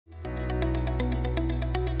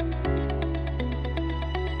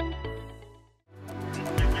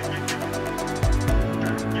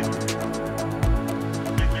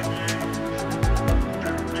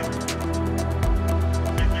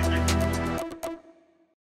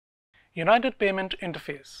United Payment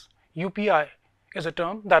Interface (UPI) is a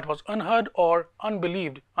term that was unheard or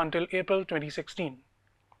unbelieved until April 2016.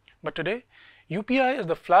 But today, UPI is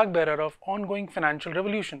the flag bearer of ongoing financial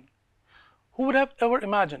revolution. Who would have ever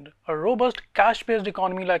imagined a robust cash-based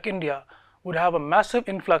economy like India would have a massive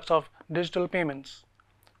influx of digital payments?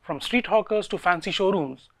 From street hawkers to fancy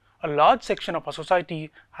showrooms, a large section of our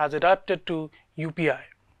society has adapted to UPI.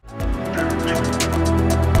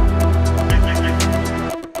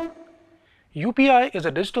 UPI is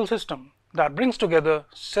a digital system that brings together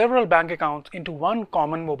several bank accounts into one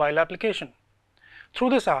common mobile application. Through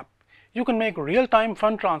this app, you can make real-time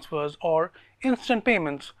fund transfers or instant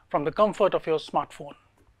payments from the comfort of your smartphone.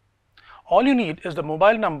 All you need is the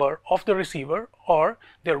mobile number of the receiver or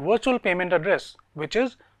their virtual payment address, which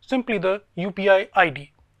is simply the UPI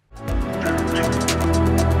ID.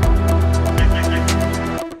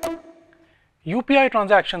 UPI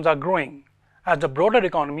transactions are growing as the broader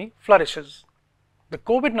economy flourishes. The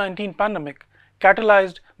COVID-19 pandemic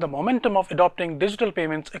catalyzed the momentum of adopting digital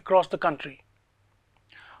payments across the country.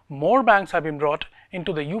 More banks have been brought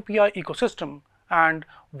into the UPI ecosystem, and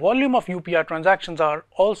volume of UPI transactions are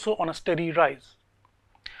also on a steady rise.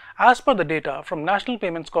 As per the data from National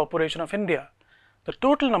Payments Corporation of India, the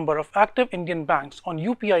total number of active Indian banks on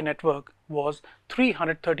UPI network was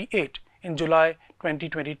 338 in July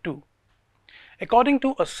 2022. According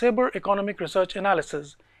to a SABR economic research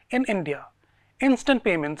analysis, in India, instant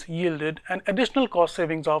payments yielded an additional cost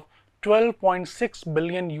savings of $12.6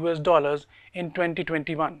 billion in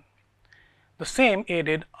 2021. The same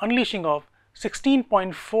aided unleashing of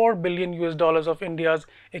 $16.4 billion of India's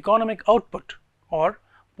economic output, or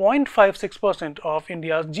 0.56% of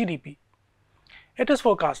India's GDP. It is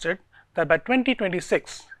forecasted that by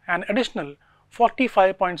 2026, an additional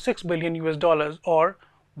 $45.6 billion or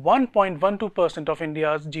 1.12% of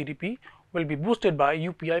India's GDP will be boosted by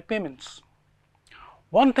UPI payments.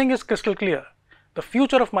 One thing is crystal clear: the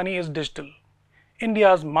future of money is digital.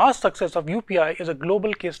 India's mass success of UPI is a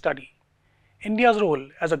global case study. India's role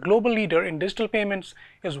as a global leader in digital payments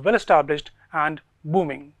is well established and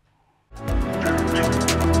booming.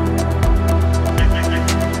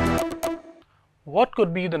 What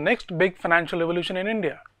could be the next big financial revolution in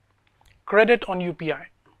India? Credit on UPI.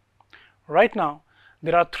 Right now,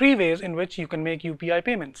 there are three ways in which you can make UPI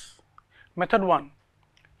payments. Method 1.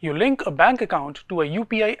 You link a bank account to a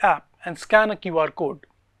UPI app and scan a QR code.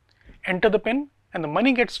 Enter the PIN and the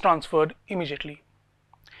money gets transferred immediately.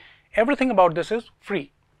 Everything about this is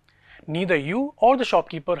free. Neither you or the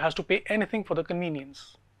shopkeeper has to pay anything for the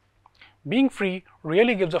convenience. Being free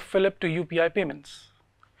really gives a fillip to UPI payments.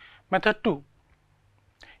 Method 2.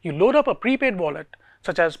 You load up a prepaid wallet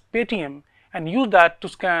such as Paytm and use that to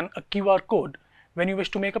scan a QR code when you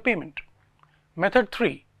wish to make a payment. Method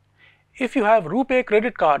 3. If you have RuPay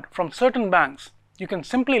credit card from certain banks, you can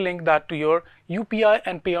simply link that to your UPI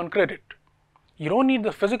and pay on credit. You don't need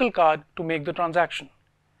the physical card to make the transaction.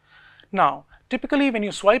 Now, typically when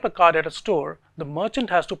you swipe a card at a store, the merchant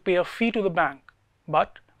has to pay a fee to the bank.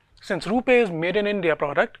 But since RuPay is made in India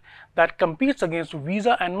product that competes against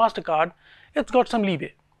Visa and MasterCard, it's got some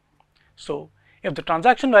leeway. So, if the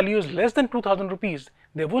transaction value is less than 2000 rupees,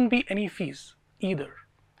 there won't be any fees either.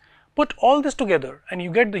 Put all this together and you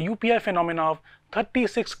get the UPI phenomena of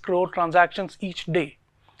 36 crore transactions each day,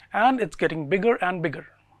 and it's getting bigger and bigger.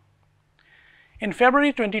 In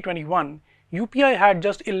February 2021, UPI had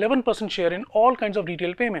just 11% share in all kinds of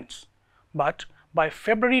retail payments, but by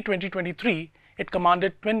February 2023, it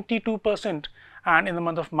commanded 22%, and in the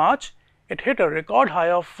month of March, it hit a record high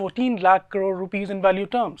of 14 lakh crore rupees in value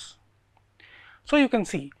terms. So you can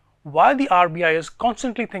see why the RBI is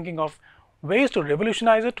constantly thinking of ways to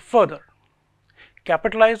revolutionize it further,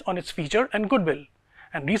 capitalize on its feature and goodwill,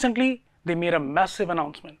 and recently they made a massive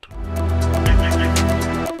announcement.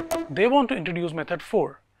 They want to introduce method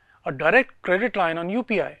 4, a direct credit line on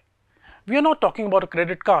UPI. We are not talking about a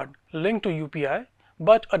credit card linked to UPI,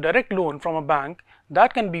 but a direct loan from a bank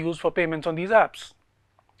that can be used for payments on these apps.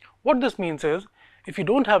 What this means is, if you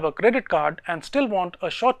don't have a credit card and still want a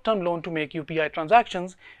short-term loan to make UPI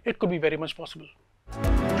transactions, it could be very much possible.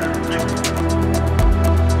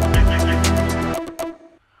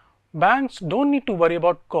 Banks don't need to worry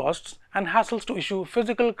about costs and hassles to issue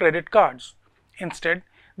physical credit cards. Instead,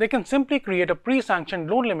 they can simply create a pre-sanctioned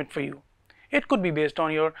loan limit for you. It could be based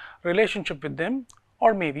on your relationship with them,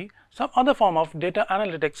 or maybe some other form of data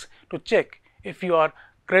analytics to check if you are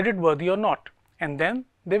credit worthy or not, and then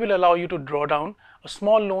they will allow you to draw down a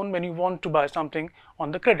small loan when you want to buy something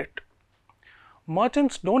on the credit.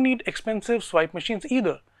 Merchants don't need expensive swipe machines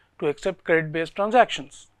either to accept credit-based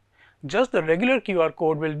transactions. Just the regular QR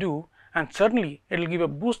code will do, and certainly it will give a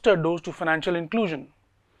booster dose to financial inclusion.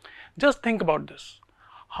 Just think about this.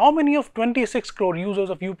 How many of 26 crore users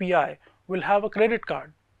of UPI will have a credit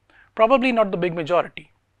card? Probably not the big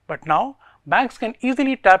majority. But now, banks can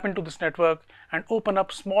easily tap into this network and open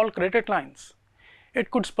up small credit lines.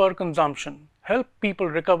 It could spur consumption, help people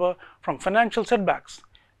recover from financial setbacks,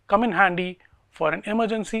 come in handy for an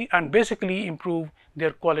emergency, and basically improve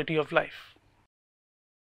their quality of life.